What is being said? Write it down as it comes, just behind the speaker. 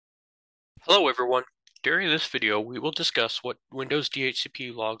Hello everyone. During this video, we will discuss what Windows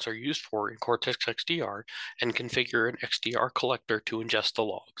DHCP logs are used for in Cortex XDR and configure an XDR collector to ingest the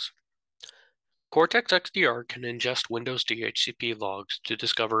logs. Cortex XDR can ingest Windows DHCP logs to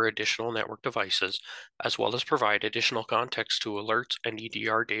discover additional network devices, as well as provide additional context to alerts and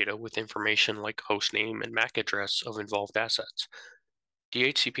EDR data with information like hostname and MAC address of involved assets.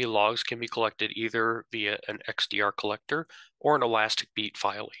 DHCP logs can be collected either via an XDR collector or an Elastic Beat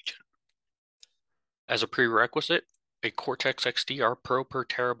file agent. As a prerequisite, a Cortex XDR Pro per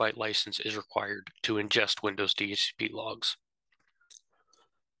terabyte license is required to ingest Windows DHCP logs.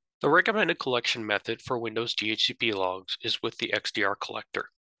 The recommended collection method for Windows DHCP logs is with the XDR Collector.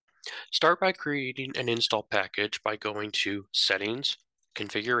 Start by creating an install package by going to Settings,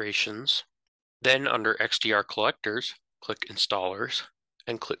 Configurations, then under XDR Collectors, click Installers,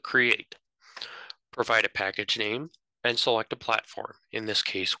 and click Create. Provide a package name and select a platform, in this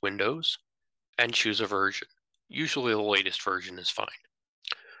case Windows, and choose a version. Usually the latest version is fine.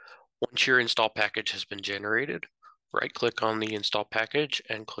 Once your install package has been generated, right-click on the install package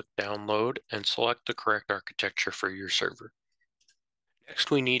and click Download and select the correct architecture for your server.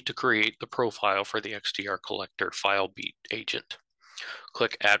 Next, we need to create the profile for the XDR Collector file beat agent.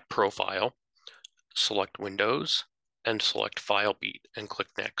 Click Add Profile, select Windows, and select File Beat and click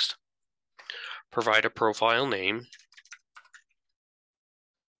Next. Provide a profile name.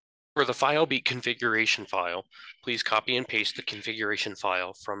 For the FileBeat configuration file, please copy and paste the configuration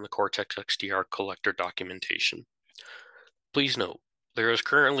file from the Cortex XDR Collector documentation. Please note, there is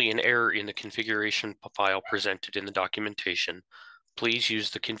currently an error in the configuration file presented in the documentation. Please use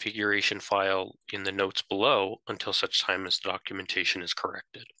the configuration file in the notes below until such time as the documentation is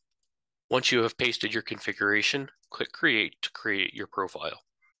corrected. Once you have pasted your configuration, click Create to create your profile.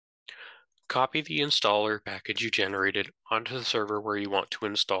 Copy the installer package you generated onto the server where you want to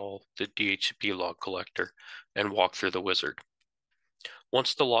install the DHCP log collector and walk through the wizard.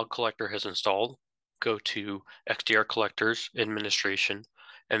 Once the log collector has installed, go to XDR Collectors Administration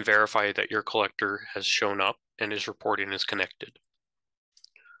and verify that your collector has shown up and is reporting as connected.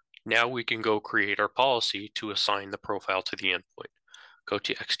 Now we can go create our policy to assign the profile to the endpoint. Go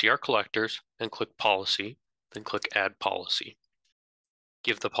to XDR Collectors and click Policy, then click Add Policy.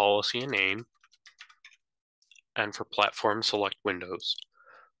 Give the policy a name, and for platform, select Windows.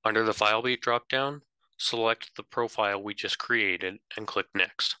 Under the FileBeat dropdown, select the profile we just created and click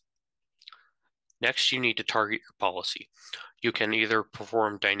Next. Next, you need to target your policy. You can either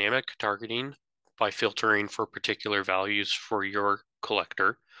perform dynamic targeting by filtering for particular values for your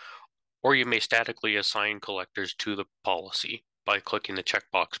collector, or you may statically assign collectors to the policy by clicking the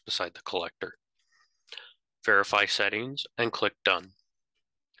checkbox beside the collector. Verify settings and click Done.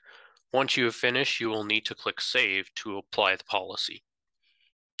 Once you have finished, you will need to click Save to apply the policy.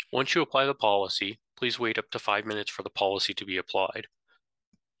 Once you apply the policy, please wait up to 5 minutes for the policy to be applied.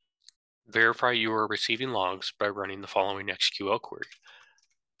 Verify you are receiving logs by running the following SQL query.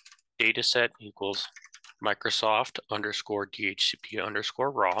 Dataset equals Microsoft _DHCP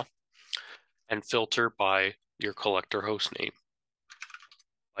 _raw and filter by your collector hostname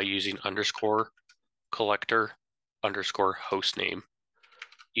by using _collector _hostname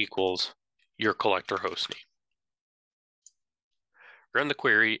equals your collector hostname. Run the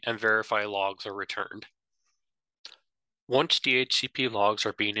query and verify logs are returned. Once DHCP logs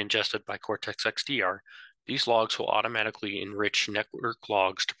are being ingested by Cortex XDR, these logs will automatically enrich network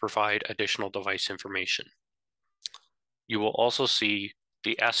logs to provide additional device information. You will also see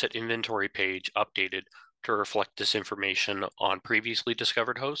the asset inventory page updated to reflect this information on previously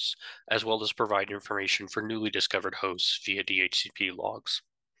discovered hosts, as well as provide information for newly discovered hosts via DHCP logs.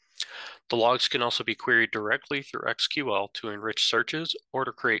 The logs can also be queried directly through SQL to enrich searches or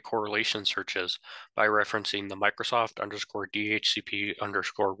to create correlation searches by referencing the Microsoft _DHCP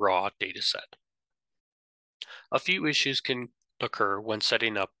 _raw dataset. A few issues can occur when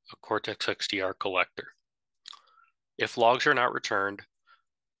setting up a Cortex XDR collector. If logs are not returned,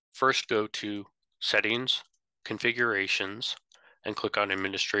 first go to Settings, Configurations, and click on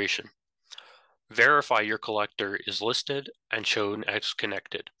Administration. Verify your collector is listed and shown as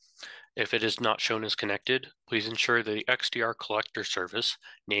connected. If it is not shown as connected, please ensure the XDR Collector service,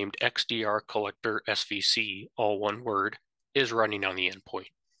 named XDR Collector SVC, all one word, is running on the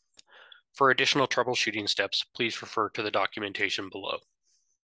endpoint. For additional troubleshooting steps, please refer to the documentation below.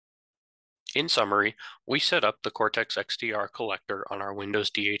 In summary, we set up the Cortex XDR Collector on our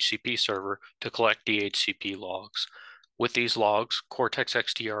Windows DHCP server to collect DHCP logs. With these logs, Cortex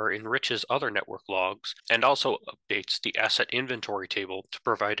XDR enriches other network logs and also updates the asset inventory table to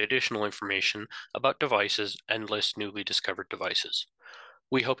provide additional information about devices and list newly discovered devices.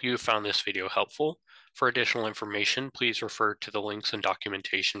 We hope you found this video helpful. For additional information, please refer to the links and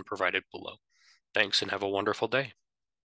documentation provided below. Thanks and have a wonderful day.